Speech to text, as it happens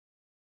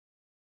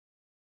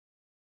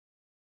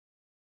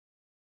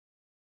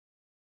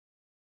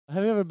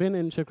Have you ever been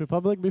in Czech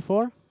Republic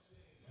before?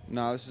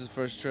 No, this is the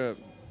first trip.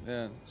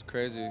 Yeah, it's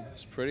crazy.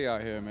 It's pretty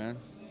out here, man.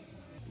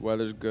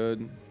 Weather's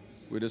good.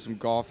 We did some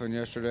golfing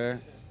yesterday,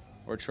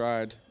 or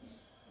tried.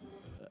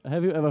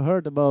 Have you ever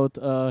heard about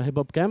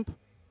HOP Camp?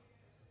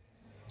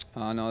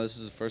 No, this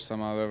is the first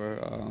time I've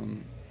ever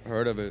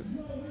heard of it.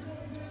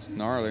 It's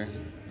gnarly.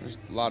 There's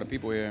a lot of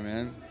people here,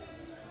 man.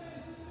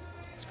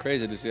 It's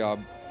crazy to see how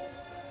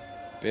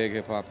big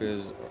hip hop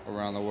is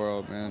around the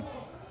world, man.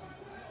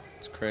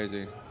 It's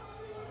crazy.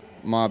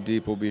 Mobb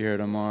Deep will be here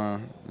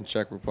tomorrow in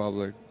Czech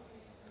Republic.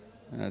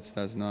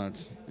 That's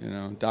nuts. You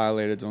know,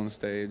 Dilated's on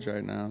stage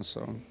right now,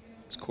 so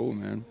it's cool,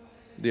 man.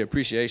 The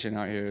appreciation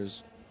out here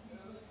is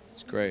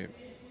it's great.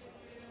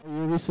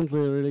 You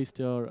recently released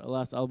your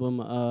last album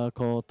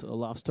called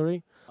Love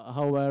Story.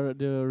 How were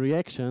the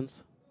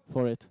reactions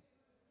for it?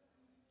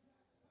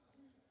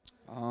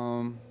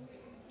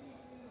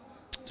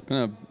 It's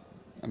been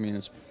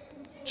it's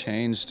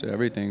changed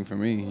everything for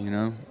me, you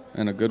know,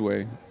 in a good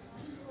way.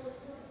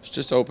 It's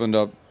just opened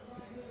up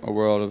a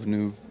world of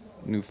new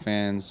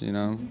fans, you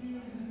know.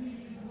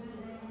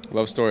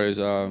 Love Story is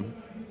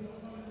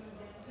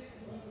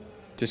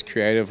just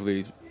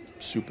creatively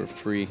super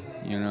free,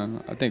 you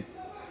know. I think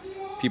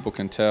people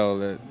can tell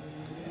that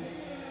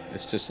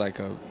it's just like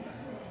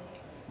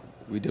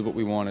we did what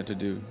we wanted to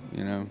do,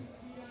 you know.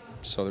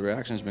 So the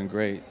reaction's been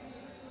great,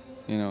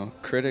 you know.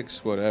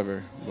 Critics,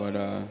 whatever, but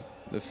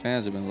the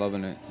fans have been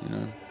loving it, you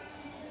know.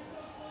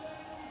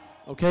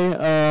 Okay,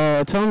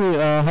 tell me,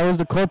 how is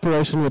the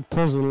cooperation with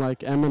person like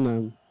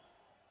Eminem?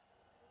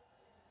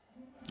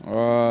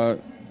 No,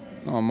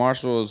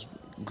 Marshall is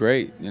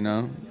great, you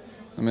know.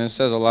 I mean, it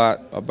says a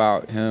lot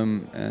about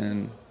him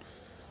and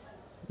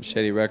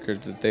Shady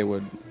Records that they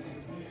would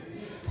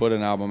put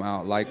an album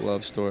out like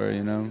Love Story,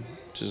 you know.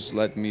 Just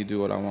let me do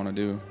what I want to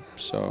do.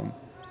 So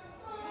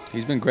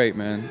he's been great,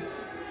 man.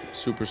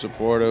 Super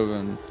supportive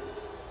and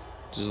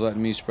just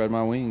letting me spread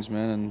my wings,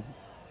 man, and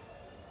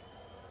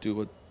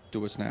do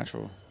what's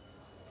natural.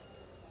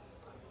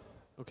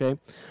 Okay,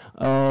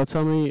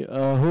 tell me,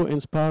 who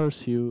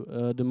inspires you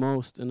the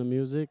most in the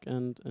music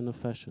and in the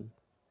fashion?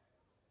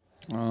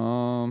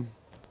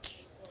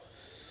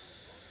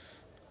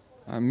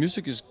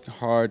 Music is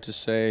hard to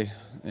say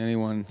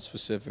anyone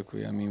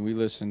specifically. I mean, we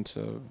listen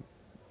to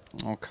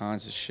all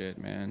kinds of shit,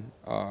 man.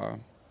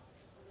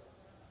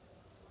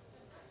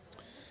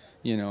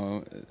 You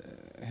know,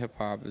 hip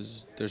hop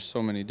is, there's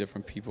so many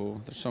different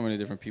people. There's so many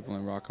different people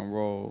in rock and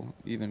roll,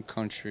 even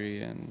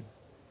country and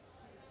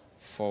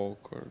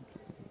folk or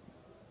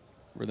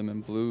rhythm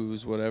and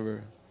blues,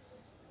 whatever.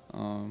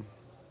 We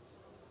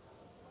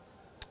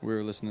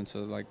were listening to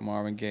like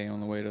Marvin Gaye on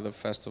the way to the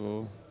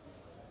festival.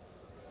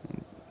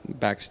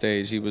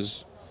 Backstage,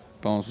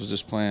 Bones was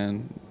just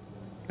playing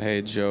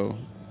Hey Joe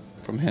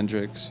from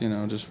Hendrix, you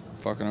know, just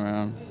fucking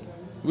around.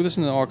 We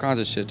listen to all kinds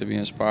of shit to be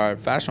inspired.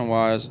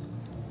 Fashion-wise,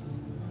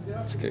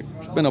 it's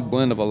been a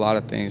blend of a lot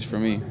of things for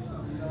me.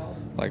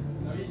 Like,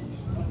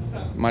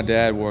 my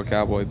dad wore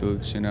cowboy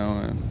boots, you know,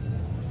 and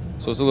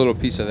so it's a little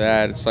piece of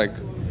that. It's like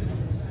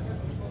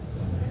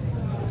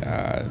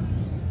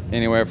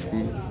anywhere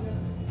from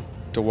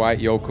Dwight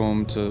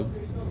Yoakam to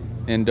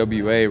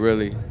NWA,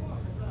 really.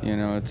 You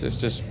know, it's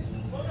just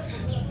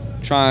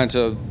trying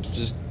to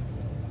just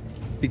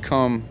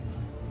become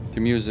the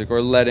music,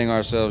 or letting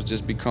ourselves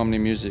just become the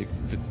music,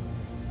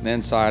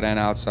 inside and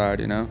outside,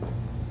 you know.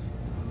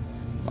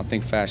 I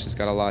think fashion's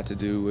got a lot to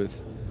do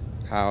with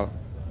how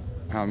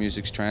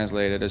music's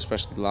translated,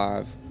 especially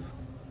live.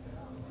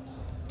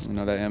 You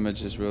know, that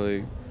image is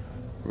really,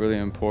 really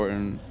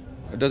important.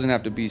 It doesn't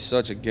have to be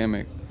such a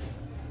gimmick,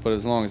 but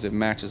as long as it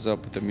matches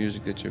up with the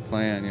music that you're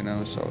playing, you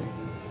know. So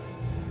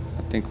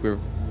I think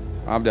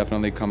I'm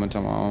definitely coming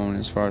to my own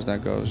as far as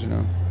that goes, you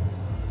know.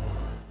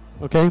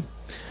 Okay,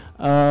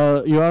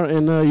 you are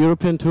in a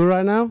European tour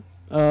right now.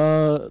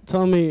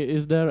 Tell me,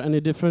 is there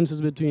any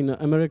differences between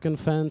American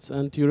fans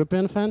and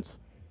European fans?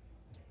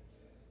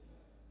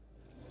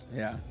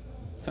 Yeah.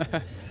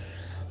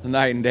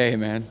 Night and day,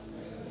 man.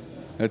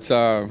 It's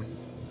I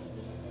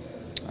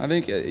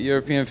think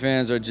European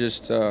fans are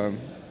just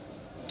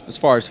as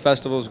far as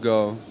festivals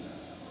go,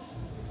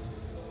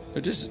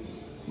 they're just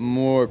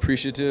more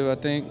appreciative, I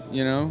think,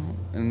 you know,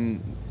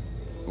 and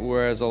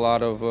whereas a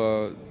lot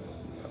of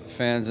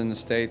fans in the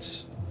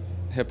States,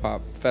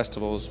 hip-hop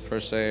festivals per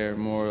se, are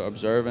more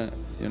observant,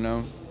 you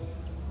know.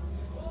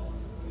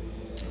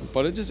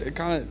 But it just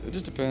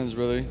depends,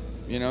 really,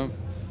 you know.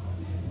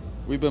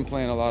 We've been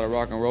playing a lot of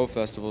rock and roll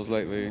festivals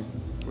lately,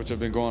 which have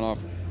been going off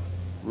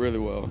really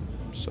well,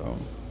 so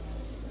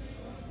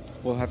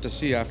we'll have to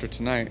see after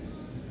tonight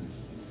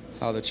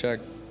how the Czech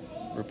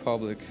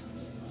Republic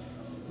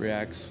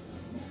reacts.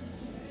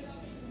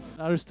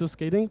 Are you still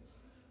skating?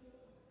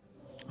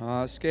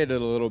 I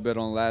skated a little bit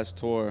on last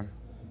tour.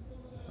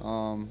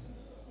 I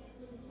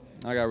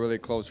got really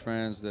close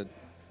friends that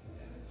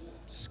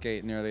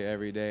skate nearly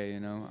every day, you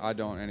know. I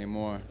don't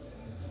anymore.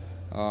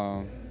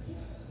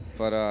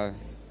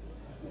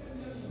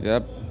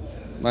 Yep.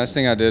 Last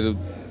thing I did,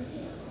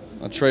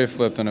 a tray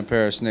flip in a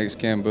pair of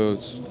snakeskin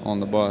boots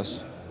on the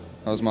bus.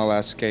 That was my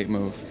last skate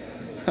move.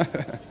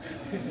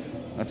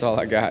 That's all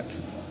I got.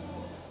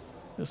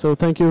 So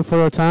thank you for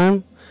your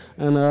time,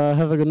 and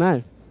have a good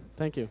night.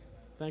 Thank you.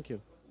 Thank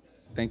you.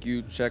 Thank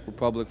you, Czech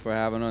Republic, for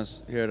having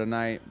us here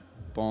tonight.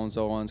 Bones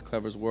Owens,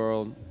 Clever's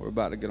World. We're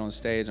about to get on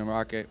stage and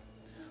rock it.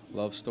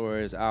 Love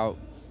Story is out.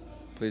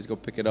 Please go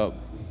pick it up.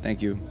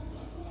 Thank you.